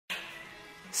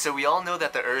So we all know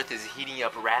that the Earth is heating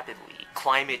up rapidly.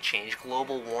 Climate change,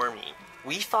 global warming.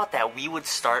 We thought that we would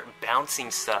start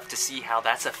bouncing stuff to see how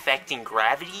that's affecting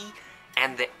gravity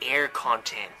and the air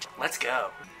content. Let's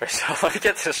go. So let me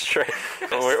get this straight.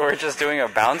 We're just doing a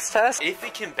bounce test? If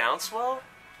it can bounce well,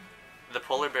 the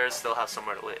polar bears still have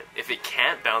somewhere to live. If it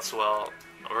can't bounce well,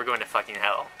 we're going to fucking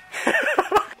hell.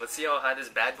 Let's see how high this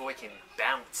bad boy can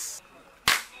bounce.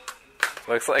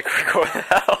 Looks like we're going to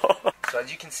hell. So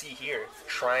as you can see here,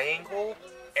 triangle,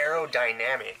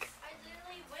 aerodynamic.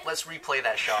 Let's replay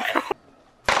that shot.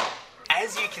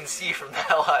 As you can see from that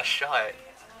last shot,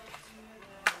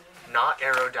 not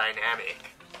aerodynamic.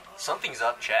 Something's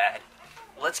up, Chad.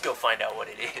 Let's go find out what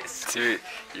it is. Dude,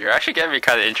 you're actually getting me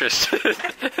kind of interested.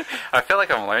 I feel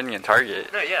like I'm learning in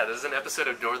Target. No, yeah, this is an episode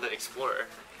of Dora the Explorer.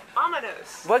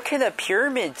 Ominous! What can a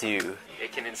pyramid do?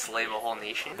 It can enslave a whole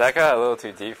nation. That got a little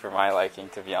too deep for my liking,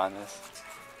 to be honest.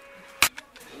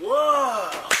 Whoa!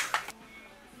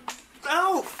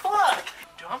 Oh, fuck!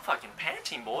 Dude, I'm fucking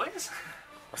panting, boys.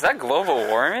 Was that global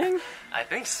warming? I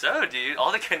think so, dude.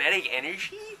 All the kinetic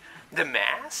energy, the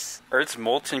mass. Earth's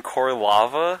molten core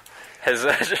lava has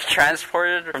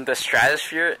transported from the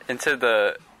stratosphere into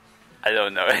the, I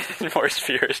don't know, more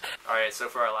spheres. Alright, so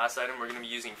for our last item, we're going to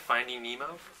be using Finding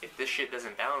Nemo. If this shit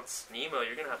doesn't bounce, Nemo,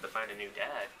 you're going to have to find a new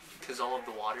dad. Because all of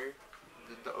the water,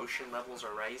 the ocean levels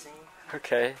are rising.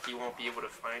 Okay. He won't be able to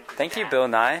find his Thank you, dad. Bill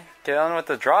Nye. Get on with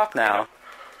the drop now.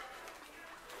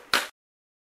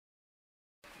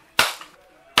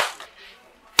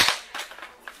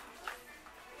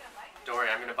 Don't worry,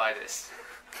 I'm going to buy this.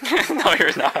 No,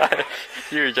 you're not.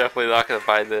 You're definitely not gonna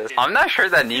buy this. I'm not sure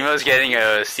that Nemo's getting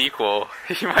a sequel.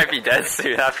 He might be dead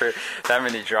soon after that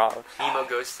many drops. Nemo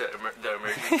goes to the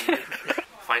emergency room.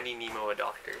 Finding Nemo a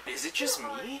doctor. Is it just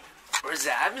me? Or is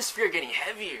the atmosphere getting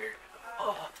heavier?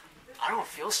 Oh, I don't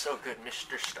feel so good,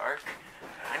 Mr. Stark.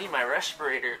 I need my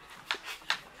respirator.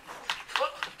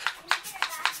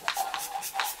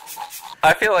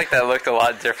 I feel like that looked a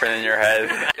lot different in your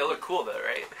head. It looked cool though,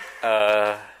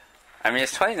 right? I mean,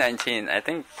 it's 2019. I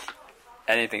think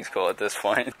anything's cool at this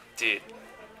point. Dude,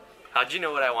 how'd you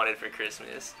know what I wanted for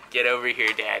Christmas? Get over here,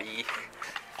 Daddy.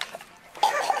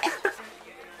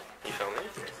 You filming?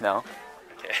 No.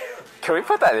 Okay. Can we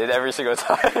put that in every single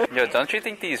time? Yo, don't you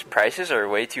think these prices are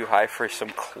way too high for some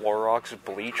Clorox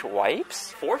bleach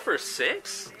wipes? 4 for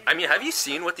 $6? I mean, have you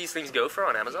seen what these things go for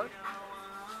on Amazon?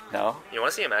 No. You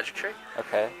want to see a magic trick?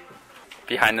 Okay.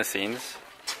 Behind the scenes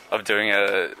of doing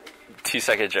a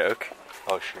 2-second joke.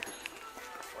 Oh, shit.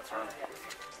 What's wrong?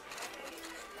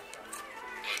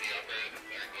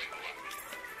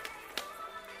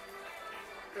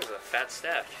 There's a fat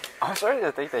stack. I'm starting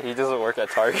to think that he doesn't work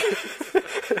at Target.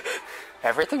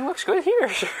 Everything looks good here.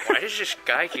 Why does this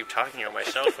guy keep talking on my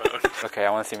cell phone? Okay,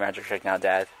 I want to see magic trick now,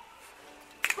 Dad.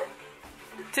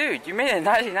 Dude, you made it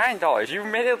 $99. You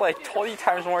made it like 20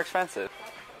 times more expensive.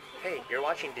 Hey, you're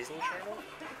watching Disney Channel?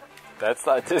 That's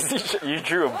not Disney. You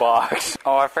drew a box.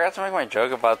 Oh, I forgot to make my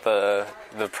joke about the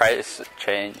price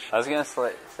change. I was gonna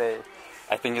say,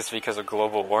 I think it's because of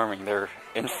global warming. They're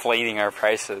inflating our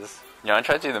prices. You wanna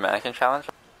try to do the mannequin challenge?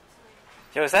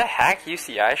 Yo, is that Hack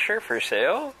UCI shirt for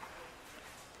sale?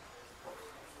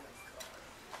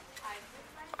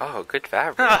 Oh, good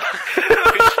fabric.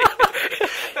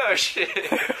 Oh shit.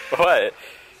 What?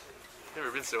 Never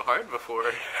been so hard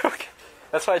before. Okay.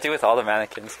 That's what I do with all the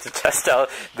mannequins, to test out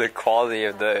the quality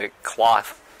of the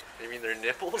cloth. You mean their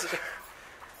nipples?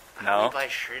 No. I buy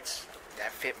shirts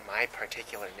that fit my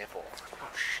particular nipple. Oh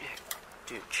shit.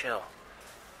 Dude, chill.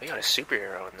 We got a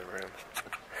superhero in the room.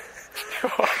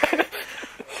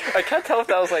 I can't tell if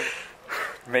that was like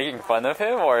making fun of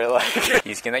him or like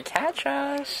he's gonna catch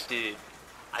us. Dude,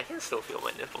 I can still feel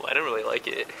my nipple. I don't really like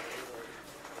it.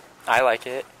 I like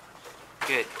it.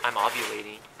 Good. I'm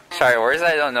ovulating. Sorry, words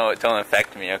that I don't know don't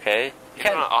affect me, okay? You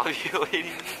know what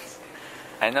ovulating is?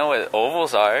 I know what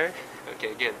ovals are.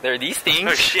 Okay, good. They're these things.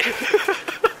 Oh shit.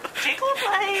 Tickle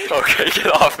play! Okay, get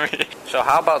off me. So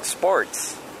how about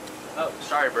sports? Oh,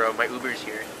 sorry bro, my Uber's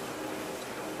here.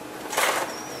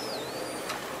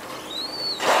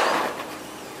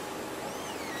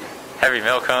 Heavy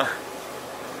milk, huh?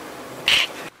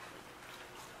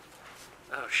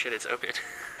 Oh shit, it's open.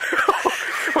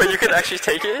 Wait, you can actually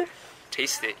take it?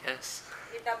 Taste it, yes.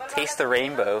 Taste the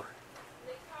rainbow.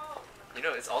 You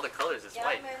know, it's all the colors, it's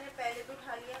white.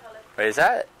 Wait, is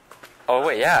that? Oh,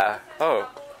 wait, yeah. Oh.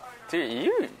 Dude,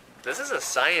 you... This is a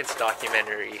science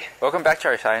documentary. Welcome back to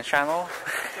our science channel.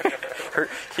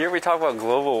 Here we talk about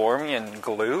global warming and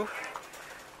glue.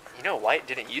 You know, white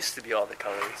didn't used to be all the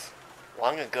colors.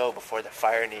 Long ago, before the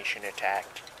Fire Nation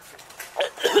attacked.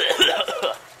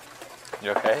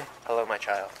 You okay? Hello, my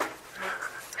child.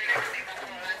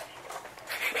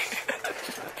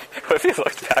 What if he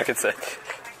looked back and said,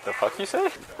 "The fuck you say?"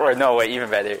 Or no, wait, even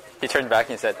better. He turned back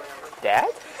and said, "Dad?"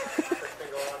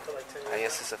 I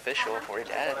guess it's official. We're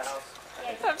dads.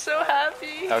 I'm so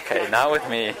happy. Okay, not with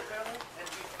me.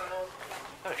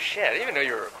 Oh shit, I didn't even know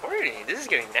you were recording. This is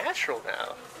getting natural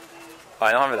now. Oh,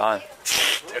 I don't have it on.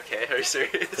 Okay, are you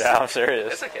serious? Yeah, I'm serious.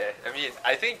 That's okay. I mean,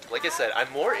 I think, like I said,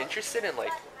 I'm more interested in,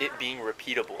 like, it being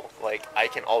repeatable. Like, I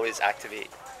can always activate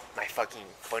my fucking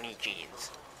funny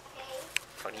genes.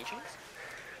 Funny genes?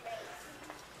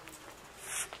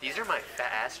 These are my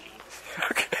fat ass genes.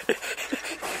 Okay.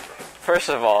 First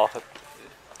of all,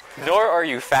 nor are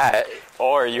you fat,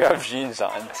 or you have jeans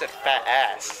on. I said fat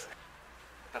ass.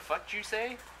 The fuck did you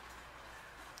say?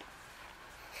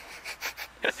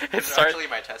 It's actually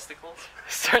my testicles.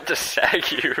 It's starting to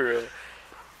sag you, really.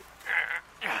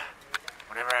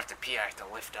 Whenever I have to pee, I have to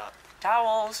lift up.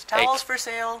 Towels! Towels for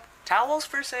sale! Towels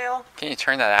for sale! Can you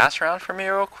turn that ass around for me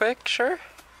real quick, sure?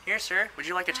 Here, sir. Would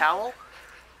you like a towel?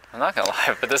 I'm not gonna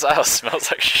lie, but this aisle smells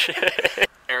like shit.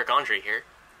 Eric Andre here.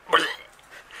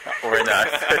 We're not.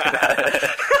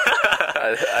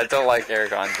 I don't like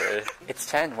Eric Andre. It's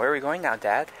 10. Where are we going now,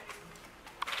 Dad?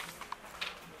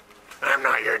 I'm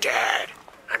not your dad.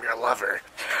 I'm your lover.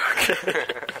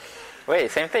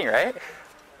 Wait, same thing, right?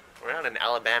 We're not in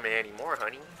Alabama anymore,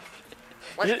 honey.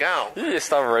 Let's go. You need to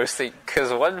stop roasting,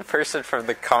 because one person from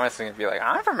the comments is going to be like,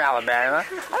 I'm from Alabama.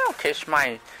 I don't kiss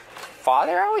my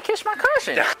father, I would kiss my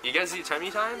cousin. You guys do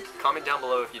tummy time? Comment down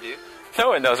below if you do. No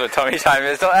one knows what tummy time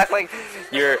is. Don't act like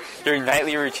your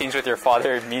nightly routines with your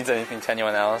father means anything to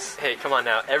anyone else. Hey, come on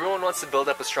now. Everyone wants to build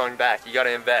up a strong back. You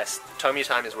gotta invest. Tummy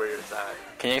time is where it's at.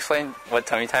 Can you explain what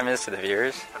tummy time is to the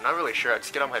viewers? I'm not really sure. I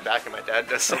just get on my back and my dad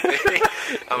does something.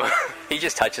 He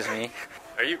just touches me.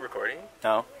 Are you recording?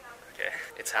 No. Okay.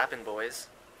 It's happened, boys.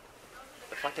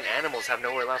 The fucking animals have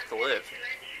nowhere left to live.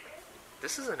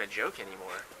 This isn't a joke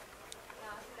anymore.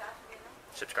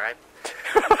 Subscribe.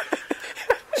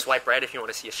 Swipe right if you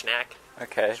want to see a snack.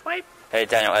 Okay. Swipe. Hey,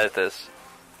 Daniel, edit this.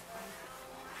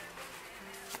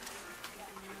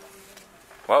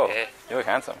 Whoa, Okay. You look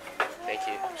handsome. Thank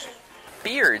you.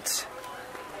 Beards.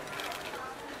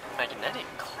 Magnetic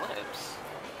clips.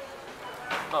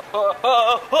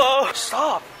 Oh,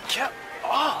 stop! Get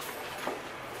off!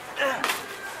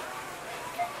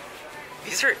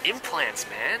 These are implants,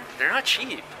 man. They're not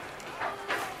cheap.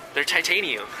 They're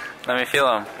titanium. Let me feel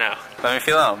them. No. Let me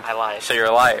feel them. I lied. So you're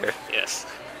a liar. Yes.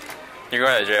 You're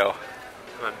going to jail.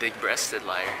 I'm a big-breasted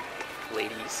liar.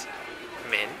 Ladies,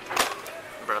 men,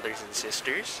 brothers and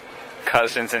sisters.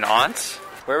 Cousins and aunts.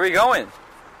 Where are we going?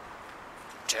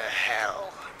 To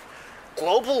hell.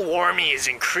 Global warming is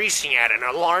increasing at an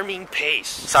alarming pace.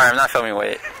 Sorry, I'm not filming.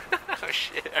 Wait. Oh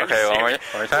shit. Are Okay, you one serious?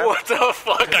 more time. What the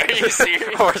fuck? Are you serious?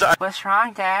 One more time. What's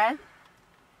wrong, Dad?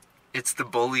 It's the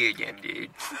bully again,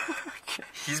 dude.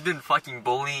 He's been fucking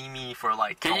bullying me for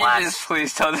like Can the you last just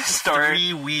please tell this story?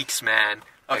 3 weeks, man.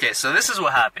 Okay, so this is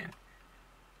what happened.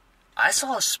 I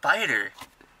saw a spider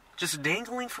just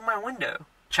dangling from my window.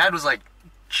 Chad was like,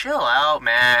 chill out,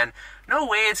 man. No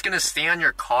way it's gonna stay on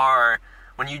your car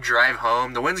when you drive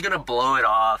home. The wind's gonna blow it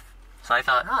off. So I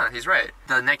thought, he's right.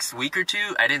 The next week or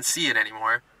two, I didn't see it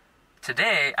anymore.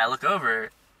 Today, I look over.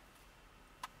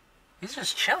 He's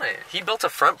just chilling. He built a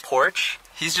front porch.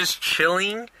 He's just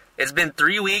chilling. It's been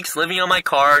 3 weeks living on my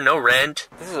car, no rent.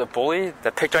 This is a bully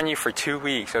that picked on you for 2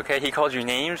 weeks, okay? He called you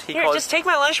names. Here, just take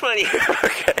my lunch money.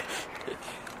 Okay.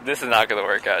 This is not gonna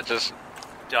work out. Just...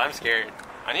 Dude, I'm scared.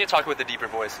 I need to talk with a deeper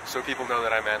voice so people know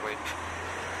that I'm manly.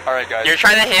 Alright, guys. You're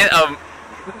trying to hit a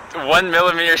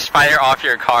 1mm spider off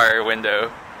your car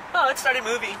window. Oh, it started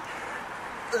moving.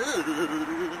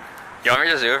 You want me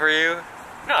to do it for you?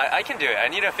 No, I can do it. I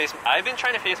need to face... I've been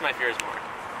trying to face my fears more.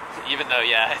 Even though,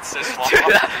 yeah, it's so small.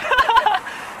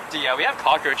 Dude, yeah, we have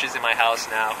cockroaches in my house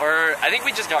now. Or, I think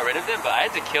we just got rid of them, but I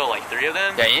had to kill like 3 of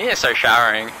them. Yeah, you need to start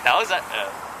showering. That was that...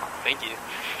 thank you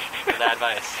for that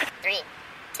advice. 3,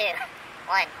 2,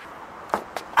 1.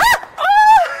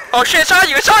 Oh shit, it's on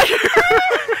you, it's on you!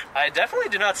 I definitely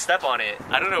did not step on it.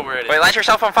 I don't know where it is. Wait, light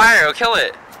yourself on fire, it'll kill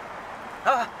it.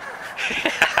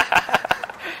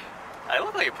 I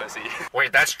look like a pussy.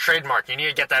 Wait, that's trademark. You need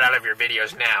to get that out of your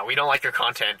videos now. We don't like your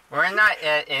content. We're not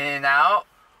at In and Out.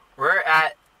 We're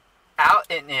at Out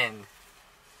and In.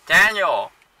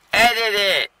 Daniel, edit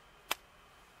it!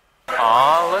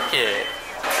 Aw, look it.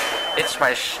 It's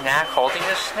my snack holding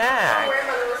a snack.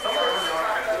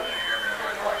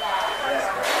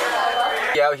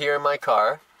 Out here in my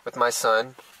car with my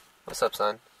son. What's up,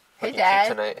 son? Hey, Looking Dad.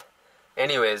 cute tonight.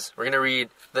 Anyways, we're gonna read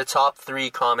the top 3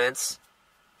 comments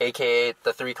AKA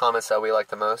the 3 comments that we like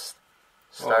the most.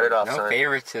 Start it off, no son.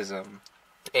 favoritism.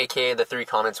 AKA the 3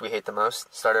 comments we hate the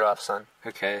most. Start it off, son.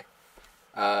 Okay.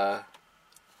 I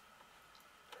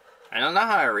don't know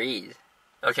how to read.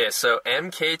 Okay, so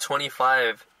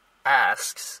MK25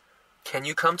 asks, can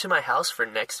you come to my house for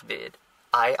next vid?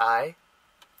 I.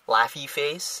 Laughy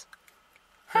face.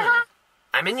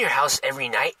 I'm in your house every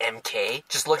night, MK.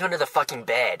 Just look under the fucking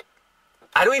bed.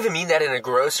 I don't even mean that in a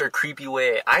gross or creepy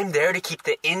way. I'm there to keep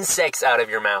the insects out of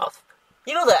your mouth.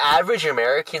 You know the average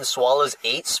American swallows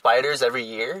 8 spiders every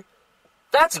year?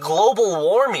 That's global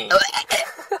warming.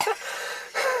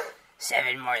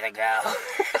 7 more to go.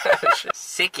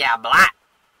 Thicc Daddy.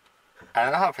 I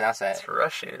don't know how to pronounce that. It's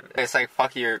Russian. It's like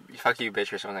fuck you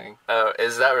bitch or something. Oh,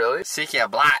 is that really?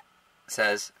 Thicc Daddy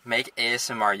says, make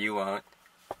ASMR you won't.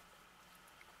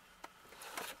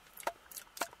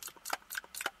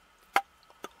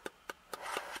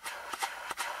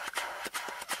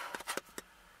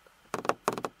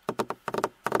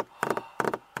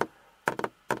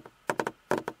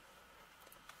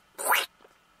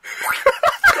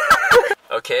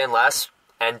 Okay, and last,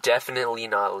 and definitely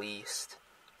not least,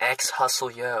 X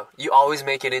Hustle Yo. You always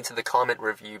make it into the comment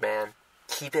review, man.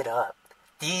 Keep it up.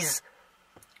 These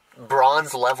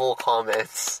bronze level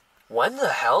comments. When the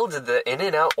hell did the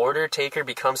In-N-Out order taker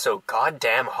become so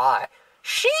goddamn hot?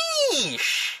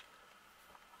 Sheesh!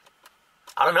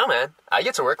 I don't know, man. I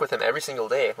get to work with him every single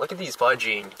day. Look at these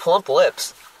fudging, plump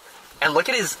lips. And look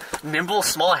at his nimble,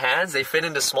 small hands. They fit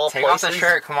into small Take places. off the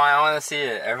shirt. Come on, I want to see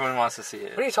it. Everyone wants to see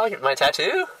it. What are you talking about? My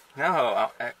tattoo? No.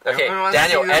 Okay,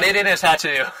 Daniel, edit in a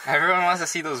tattoo. Everyone wants to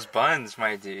see those buns,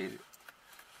 my dude.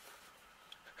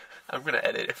 I'm gonna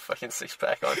edit a fucking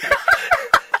 6-pack on here.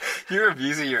 You're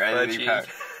abusing your editing Fudgy.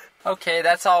 power. Okay,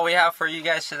 that's all we have for you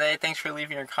guys today. Thanks for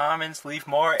leaving your comments. Leave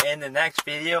more in the next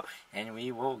video, and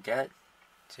we will get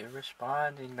to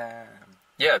responding them.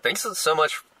 Yeah, thanks so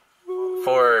much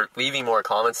for leaving more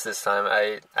comments this time.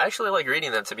 I actually like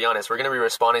reading them, to be honest. We're going to be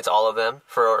responding to all of them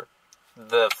for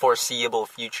the foreseeable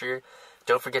future.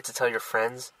 Don't forget to tell your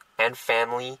friends and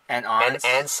family And aunts.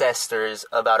 and ancestors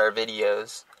about our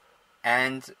videos.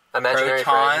 And Imaginary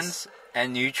protons friends.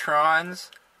 and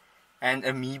neutrons and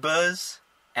amoebas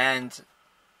and...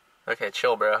 Okay,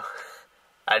 chill, bro.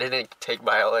 I didn't take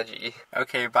biology.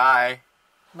 Okay, bye.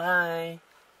 Bye.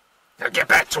 Now get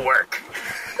back to work.